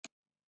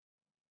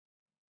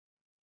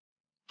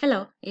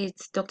Hello,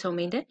 it's Dr.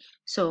 Ominde.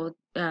 So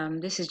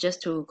this is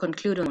just to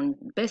conclude on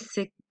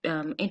basic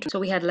intro. So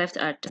we had left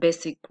at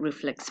basic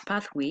reflex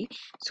pathway.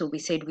 So we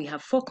said we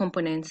have four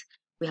components.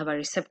 We have a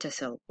receptor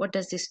cell. What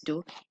does this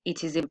do?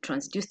 It is able to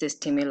transduce the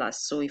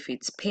stimulus. So if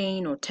it's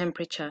pain or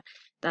temperature,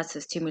 that's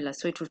a stimulus.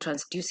 So it will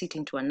transduce it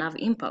into a nerve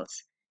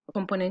impulse.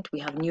 Component, we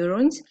have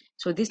neurons.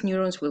 So these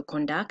neurons will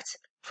conduct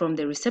from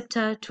the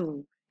receptor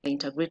to the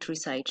integratory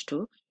site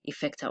to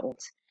effector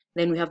organs.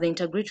 Then we have the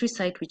integratory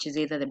site, which is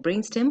either the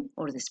brainstem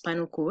or the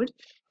spinal cord,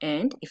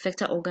 and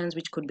effector organs,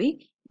 which could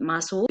be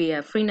muscle, be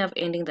a free nerve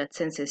ending that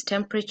senses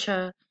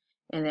temperature,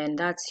 and then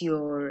that's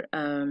your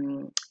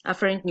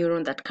afferent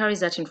neuron that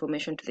carries that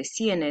information to the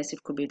CNS.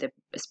 It could be the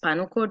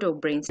spinal cord or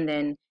brain, and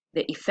then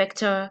the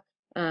effector,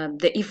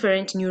 the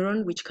efferent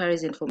neuron, which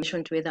carries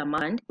information to either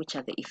mind, which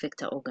are the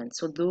effector organs.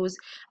 So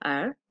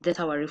that's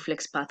how our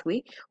reflex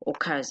pathway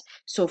occurs.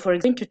 So for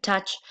example, to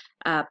touch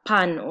a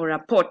pan or a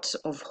pot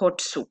of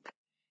hot soup.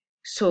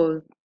 So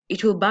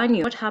it will burn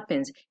you. What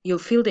happens? You'll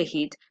feel the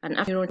heat, and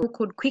after you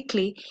could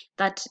quickly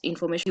that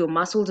information, your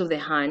muscles of the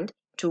hand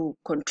to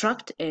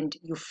contract, and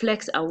you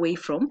flex away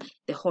from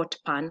the hot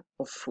pan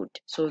of food.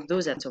 So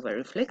those are of a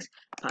reflex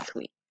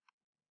pathway.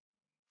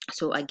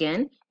 So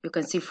again, you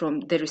can see from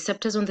the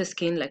receptors on the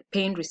skin, like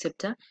pain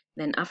receptor,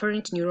 then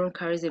afferent neuron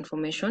carries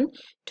information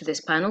to the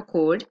spinal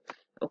cord.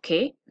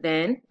 Okay,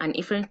 then an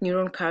efferent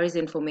neuron carries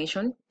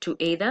information to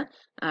either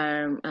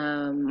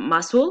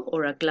muscle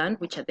or a gland,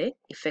 which are the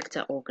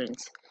effector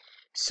organs.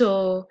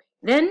 So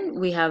then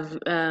we have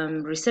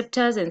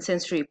receptors and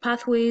sensory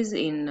pathways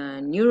in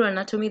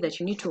neuroanatomy that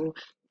you need to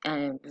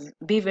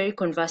be very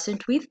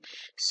conversant with.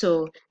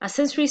 So a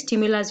sensory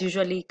stimulus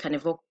usually can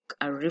evoke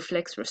a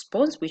reflex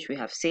response, which we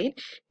have said,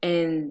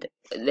 and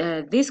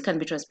this can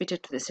be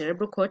transmitted to the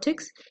cerebral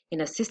cortex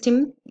in a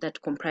system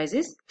that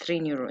comprises three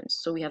neurons.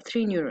 So we have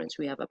three neurons.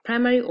 We have a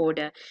primary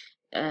order,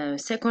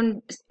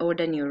 second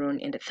order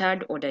neuron, and a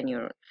third order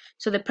neuron.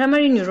 So the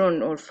primary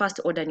neuron or first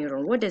order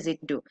neuron, what does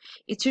it do?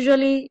 It's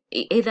usually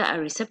either a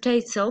receptor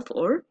itself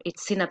or it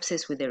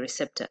synapses with the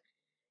receptor.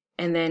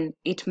 And then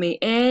it may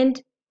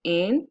end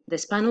in the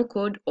spinal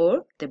cord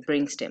or the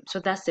brainstem.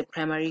 So that's the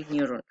primary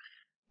neuron.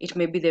 It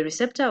may be the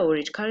receptor or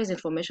it carries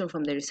information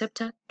from the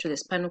receptor to the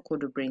spinal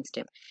cord or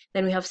brainstem.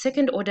 Then we have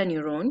second order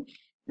neuron.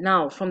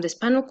 Now from the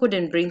spinal cord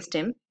and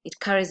brainstem, it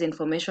carries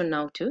information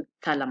now to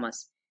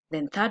thalamus.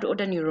 Then third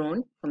order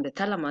neuron from the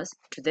thalamus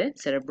to the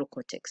cerebral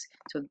cortex.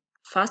 So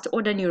first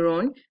order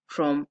neuron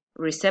from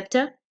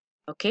receptor,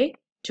 okay,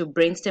 to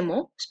brainstem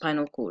or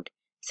spinal cord.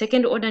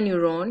 Second order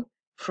neuron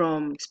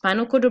from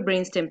spinal cord or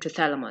brainstem to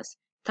thalamus.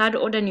 Third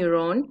order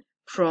neuron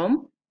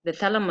from the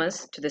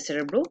thalamus to the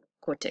cerebral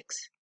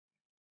cortex.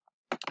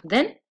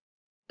 Then,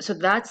 so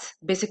that's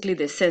basically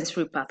the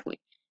sensory pathway.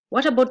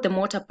 What about the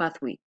motor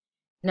pathway?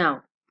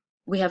 Now,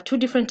 we have two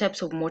different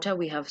types of motor.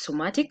 We have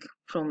somatic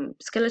from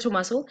skeletal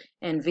muscle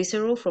and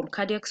visceral from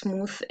cardiac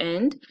smooth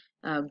and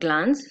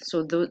glands.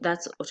 So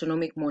that's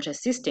autonomic motor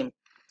system.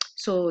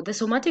 So the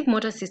somatic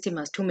motor system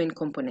has two main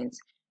components.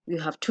 You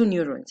have two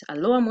neurons, a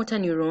lower motor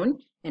neuron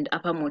and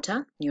upper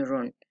motor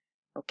neuron.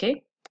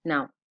 Okay,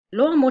 now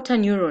lower motor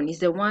neuron is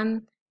the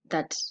one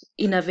that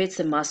innervates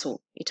the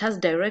muscle. It has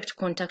direct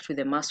contact with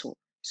the muscle.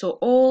 So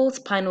all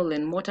spinal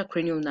and motor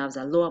cranial nerves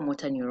are lower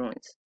motor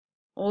neurons.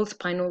 All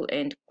spinal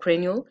and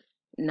cranial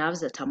nerves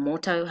that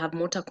are have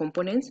motor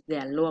components, they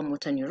are lower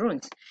motor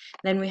neurons.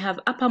 Then we have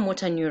upper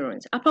motor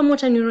neurons. Upper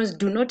motor neurons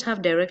do not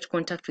have direct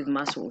contact with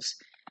muscles.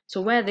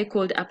 So why are they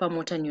called upper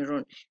motor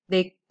neuron?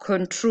 They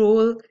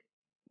control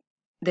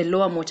the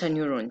lower motor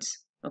neurons.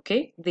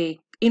 Okay, they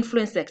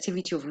influence the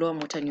activity of lower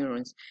motor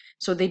neurons.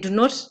 So they do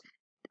not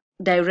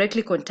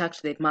directly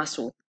contact the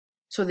muscle.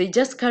 So they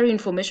just carry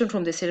information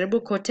from the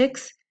cerebral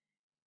cortex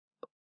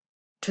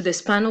to the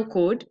spinal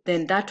cord.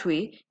 Then that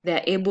way they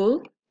are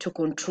able to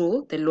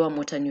control the lower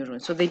motor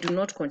neurons. So they do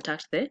not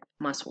contact the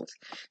muscles.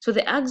 So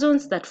the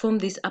axons that form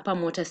this upper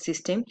motor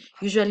system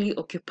usually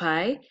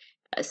occupy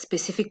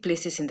specific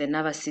places in the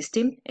nervous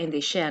system, and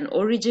they share an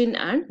origin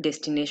and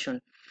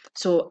destination.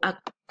 So a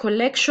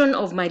collection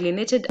of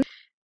myelinated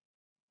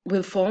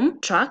will form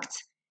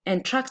tracts,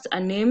 and tracts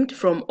are named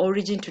from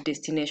origin to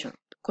destination.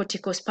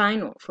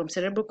 Corticospinal from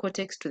cerebral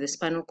cortex to the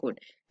spinal cord.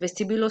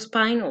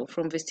 Vestibulospinal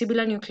from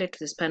vestibular nuclei to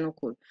the spinal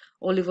cord.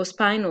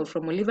 Olivospinal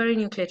from olivary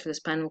nuclei to the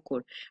spinal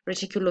cord.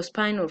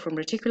 Reticulospinal from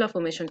reticular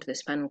formation to the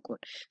spinal cord.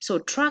 So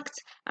tracts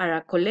are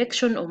a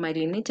collection of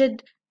myelinated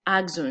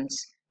axons,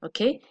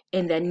 okay,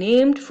 and they're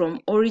named from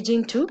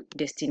origin to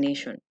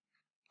destination.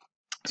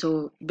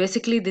 So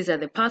basically, these are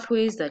the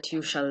pathways that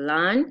you shall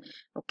learn,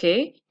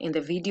 okay, in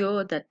the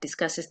video that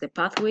discusses the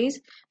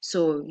pathways.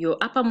 So your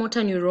upper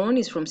motor neuron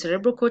is from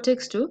cerebral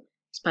cortex to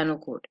spinal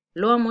cord.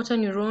 Lower motor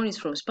neuron is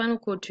from spinal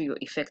cord to your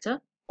effector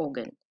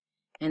organ.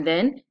 And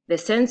then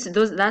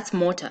that's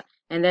motor.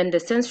 And then the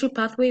sensory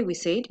pathway, we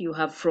said you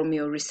have from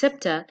your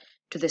receptor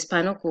to the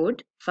spinal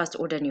cord, first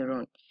order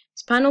neuron.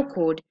 Spinal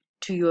cord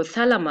to your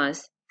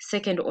thalamus,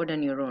 second order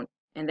neuron.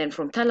 And then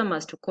from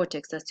thalamus to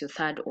cortex, that's your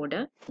third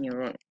order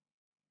neuron.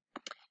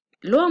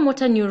 Lower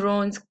motor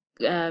neurons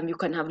you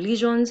can have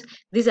lesions.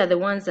 These are the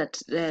ones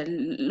that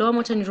lower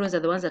motor neurons are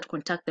the ones that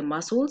contact the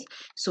muscles.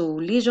 So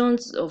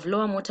lesions of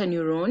lower motor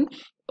neuron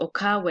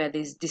occur where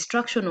there's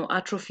destruction or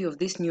atrophy of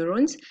these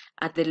neurons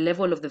at the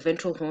level of the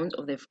ventral horns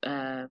of the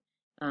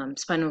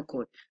spinal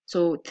cord.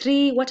 So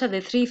what are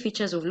the three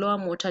features of lower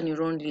motor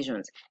neuron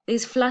lesions?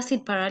 There's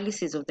flaccid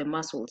paralysis of the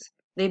muscles.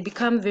 They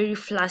become very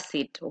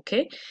flaccid,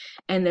 okay?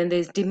 And then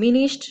there's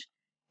diminished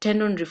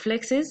tendon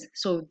reflexes.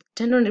 So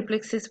tendon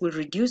reflexes will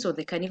reduce or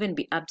they can even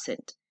be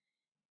absent.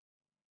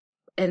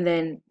 And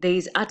then there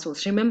is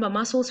muscles. Remember,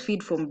 muscles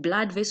feed from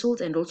blood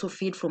vessels and also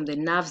feed from the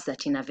nerves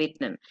that innervate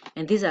them.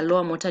 And these are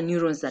lower motor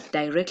neurons that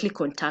directly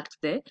contact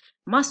the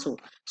muscle.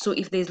 So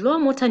if there's lower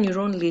motor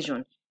neuron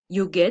lesion,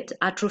 you get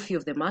atrophy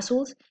of the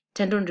muscles,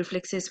 tendon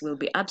reflexes will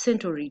be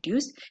absent or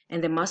reduced,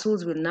 and the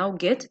muscles will now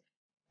get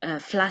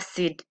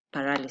flaccid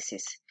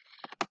paralysis.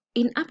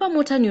 In upper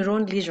motor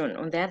neuron lesion,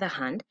 on the other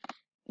hand,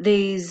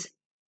 the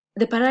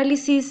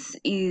paralysis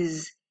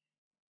is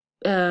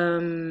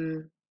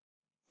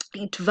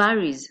it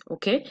varies,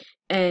 okay?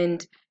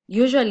 And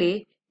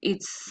usually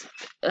it's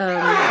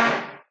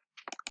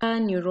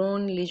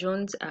neuron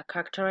lesions are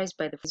characterized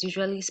by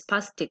usually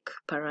spastic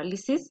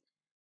paralysis.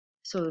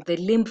 So the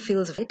limb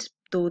feels it,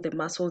 though the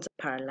muscles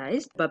are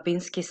paralyzed.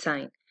 Babinski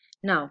sign.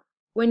 Now,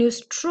 when you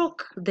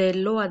stroke the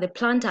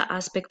plantar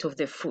aspect of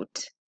the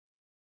foot,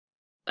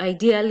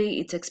 ideally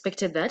it's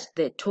expected that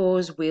the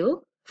toes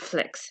will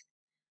flex.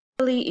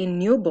 In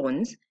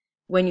newborns,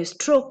 when you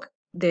stroke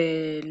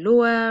the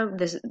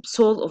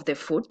sole of the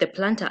foot, the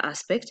plantar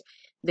aspect,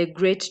 the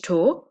great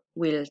toe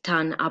will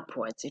turn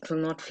upwards. It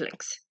will not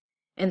flex.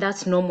 And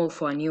that's normal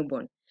for a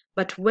newborn.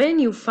 But when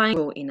you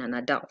find in an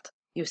adult,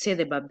 you say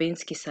the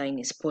Babinski sign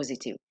is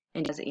positive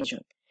and has lesion.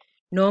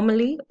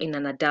 Normally, in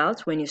an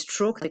adult, when you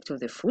stroke the aspect of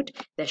the foot,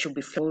 there should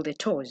be all the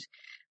toes.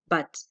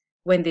 But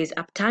when there's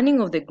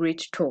upturning of the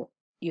great toe,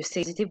 you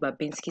say positive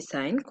Babinski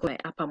sign called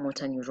upper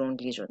motor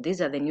neuron lesion.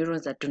 These are the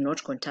neurons that do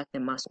not contact the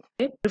muscle.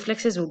 Okay?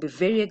 Reflexes will be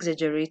very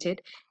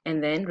exaggerated.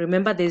 And then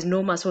remember, there's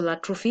no muscle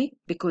atrophy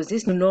because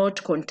this do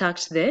not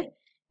contact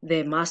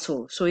the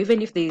muscle. So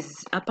even if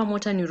there's upper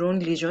motor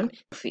neuron lesion,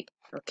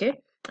 okay?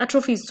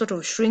 Atrophy is sort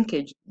of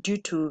shrinkage due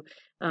to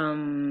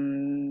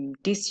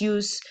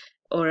disuse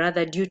or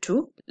rather due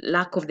to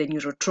lack of the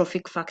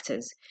neurotrophic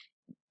factors.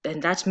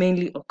 And that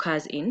mainly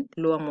occurs in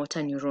lower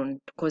motor neuron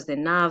because the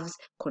nerves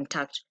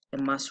contact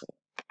the muscle.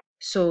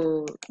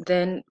 So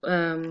then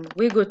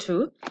we go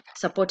to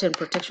support and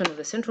protection of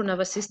the central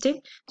nervous system.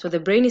 So the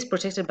brain is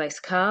protected by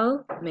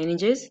skull,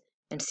 meninges,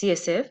 and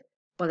CSF,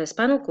 while the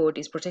spinal cord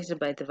is protected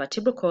by the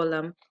vertebral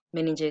column,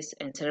 meninges,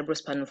 and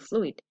cerebrospinal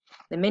fluid.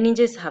 The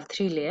meninges have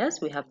three layers.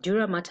 We have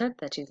dura mater,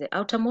 that is the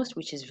outermost,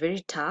 which is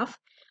very tough,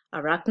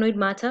 arachnoid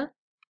mater,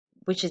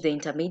 which is the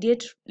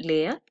intermediate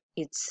layer.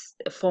 It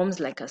forms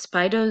like a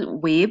spider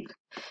web.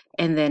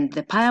 And then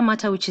the pia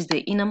mater, which is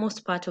the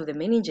innermost part of the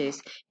meninges,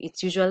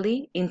 it's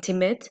usually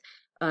intimate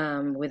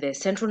with the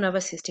central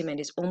nervous system and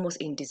is almost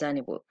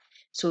indiscernible.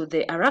 So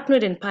the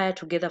arachnoid and pia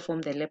together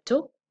form the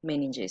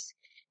leptomeninges.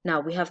 Now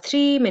we have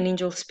three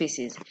meningeal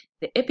spaces.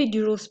 The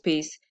epidural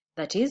space,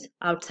 that is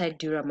outside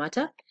dura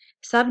mater.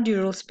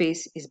 Subdural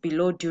space is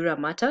below dura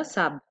mater,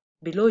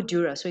 below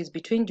dura, so it's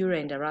between dura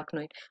and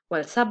arachnoid,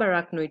 while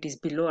subarachnoid is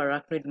below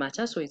arachnoid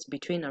mater, so it's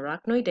between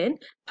arachnoid and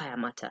pia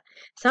mater.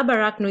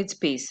 Subarachnoid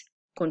space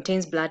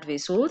contains blood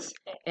vessels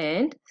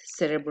and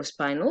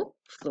cerebrospinal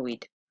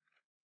fluid.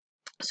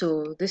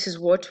 So this is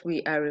what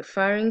we are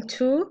referring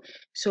to.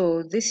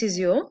 So this is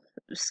your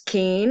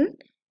skin,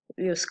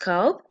 your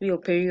scalp, your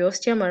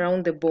periosteum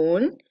around the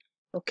bone,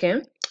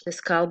 okay? The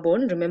skull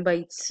bone, remember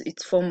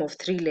it's form of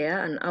three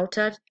layers, an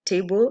outer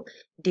table,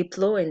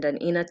 diplo, and an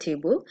inner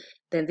table.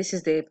 Then this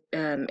is the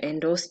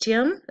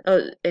endosteum,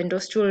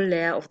 endosteal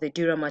layer of the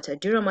dura mater.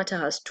 Dura mater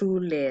has two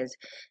layers,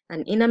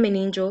 an inner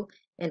meningeal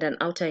and an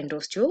outer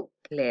endosteal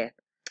layer.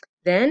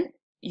 Then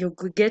you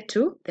could get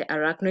to the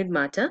arachnoid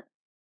mater.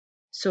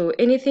 So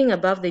anything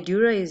above the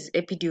dura is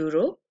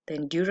epidural,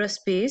 then dura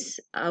space,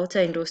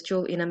 outer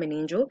endosteal, inner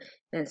meningeal,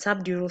 then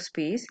subdural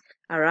space,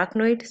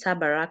 arachnoid,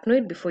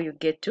 subarachnoid before you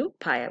get to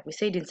pia. We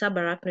said in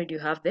subarachnoid you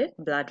have the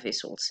blood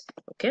vessels,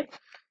 okay?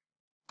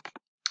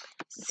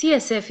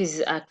 CSF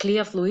is a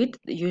clear fluid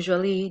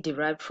usually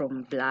derived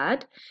from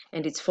blood,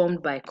 and it's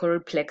formed by coral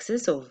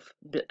plexus of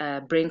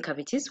brain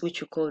cavities,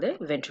 which we call the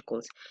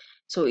ventricles.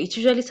 So it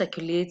usually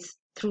circulates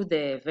through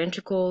the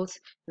ventricles,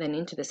 then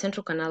into the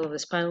central canal of the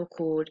spinal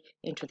cord,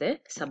 into the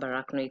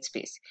subarachnoid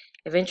space.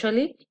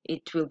 Eventually,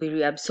 it will be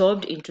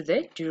reabsorbed into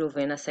the dural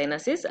venous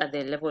sinuses at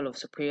the level of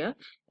superior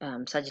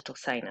sagittal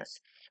sinus.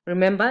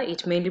 Remember,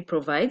 it mainly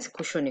provides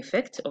cushion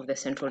effect of the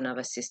central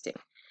nervous system.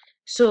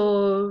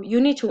 So you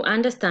need to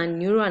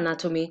understand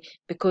neuroanatomy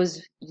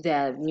because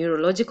there are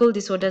neurological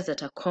disorders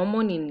that are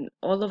common in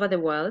all over the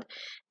world,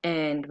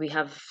 and we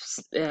have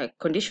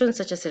conditions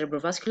such as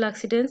cerebrovascular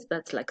accidents,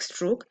 that's like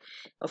stroke,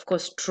 of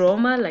course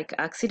trauma like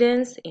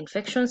accidents,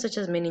 infections such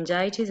as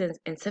meningitis and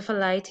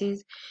encephalitis,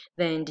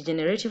 then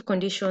degenerative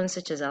conditions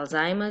such as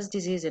Alzheimer's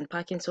disease and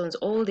Parkinson's.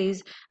 All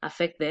these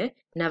affect the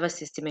nervous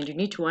system, and you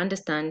need to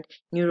understand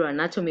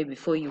neuroanatomy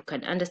before you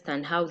can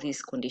understand how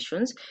these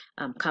conditions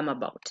come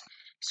about.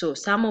 So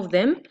some of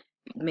them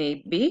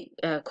may be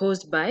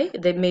causes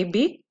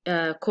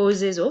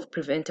of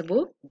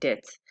preventable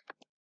death.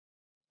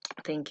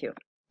 Thank you.